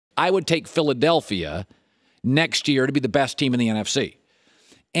I would take Philadelphia next year to be the best team in the NFC.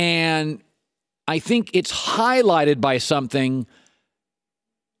 And I think it's highlighted by something.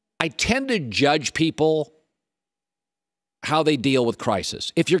 I tend to judge people how they deal with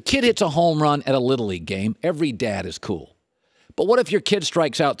crisis. If your kid hits a home run at a Little League game, every dad is cool. But what if your kid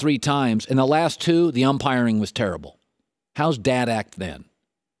strikes out 3 times and the last 2, the umpiring was terrible? How's dad act then?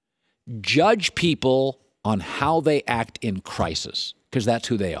 Judge people on how they act in crisis, because that's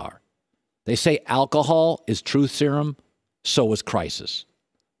who they are. They say alcohol is truth serum, so is crisis.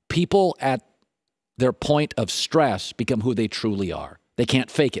 People at their point of stress become who they truly are. They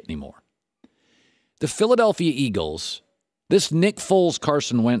can't fake it anymore. The Philadelphia Eagles, this Nick Foles,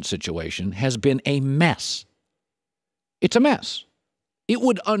 Carson Wentz situation has been a mess. It's a mess. It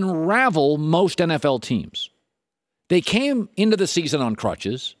would unravel most NFL teams. They came into the season on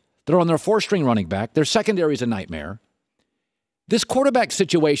crutches. They're on their 4th-string running back. Their secondary is a nightmare. This quarterback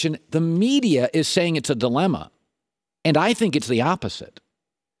situation, the media is saying it's a dilemma, and I think it's the opposite.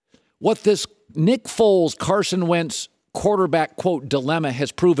 What this Nick Foles, Carson Wentz quarterback, quote, dilemma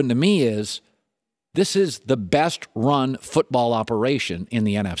has proven to me is this is the best run football operation in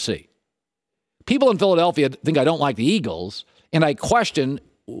the NFC. People in Philadelphia think I don't like the Eagles, and I question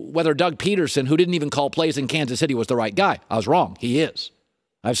whether Doug Peterson, who didn't even call plays in Kansas City, was the right guy. I was wrong. He is.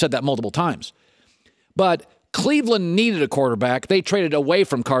 I've said that multiple times. But Cleveland needed a quarterback. They traded away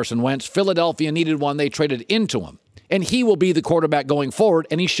from Carson Wentz. Philadelphia needed one. They traded into him. And he will be the quarterback going forward,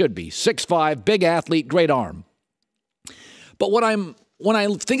 and he should be. 6'5", big athlete, great arm. But when I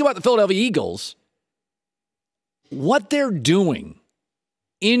think about the Philadelphia Eagles, what they're doing,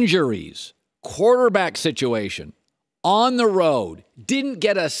 injuries, quarterback situation, on the road, didn't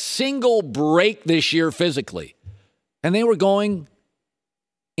get a single break this year physically. And they were going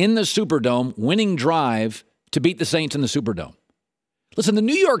in the Superdome, winning drive to beat the Saints in the Superdome. Listen, the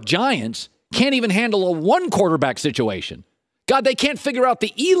New York Giants can't even handle a 1-quarterback situation. God, they can't figure out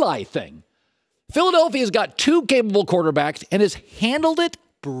the Eli thing. Philadelphia's got 2 capable quarterbacks and has handled it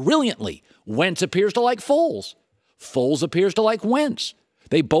brilliantly. Wentz appears to like Foles. Foles appears to like Wentz.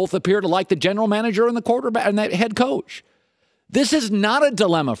 They both appear to like the general manager and the quarterback and the head coach. This is not a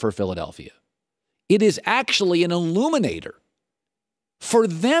dilemma for Philadelphia. It is actually an illuminator. For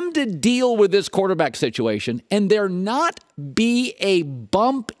them to deal with this quarterback situation and there not be a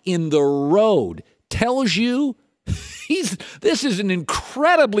bump in the road tells you this is an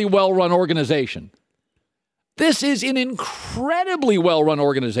incredibly well-run organization. This is an incredibly well-run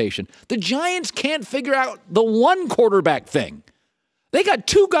organization. The Giants can't figure out the 1-quarterback thing. They got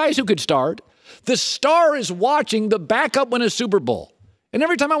 2 guys who could start. The star is watching the backup win a Super Bowl. And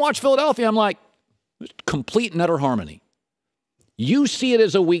every time I watch Philadelphia, I'm like, complete and utter harmony. You see it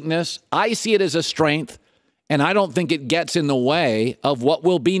as a weakness. I see it as a strength. And I don't think it gets in the way of what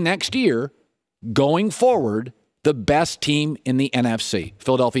will be next year, going forward, the best team in the NFC,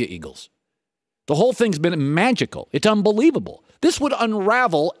 Philadelphia Eagles. The whole thing's been magical. It's unbelievable. This would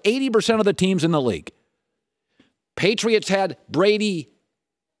unravel 80% of the teams in the league. Patriots had Brady,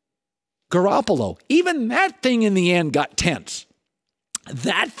 Garoppolo. Even that thing in the end got tense.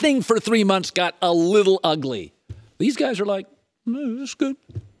 That thing for 3 months got a little ugly. These guys are like, this is good.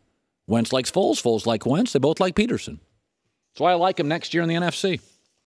 Wentz likes Foles. Foles like Wentz. They both like Peterson. That's why I like him next year in the NFC.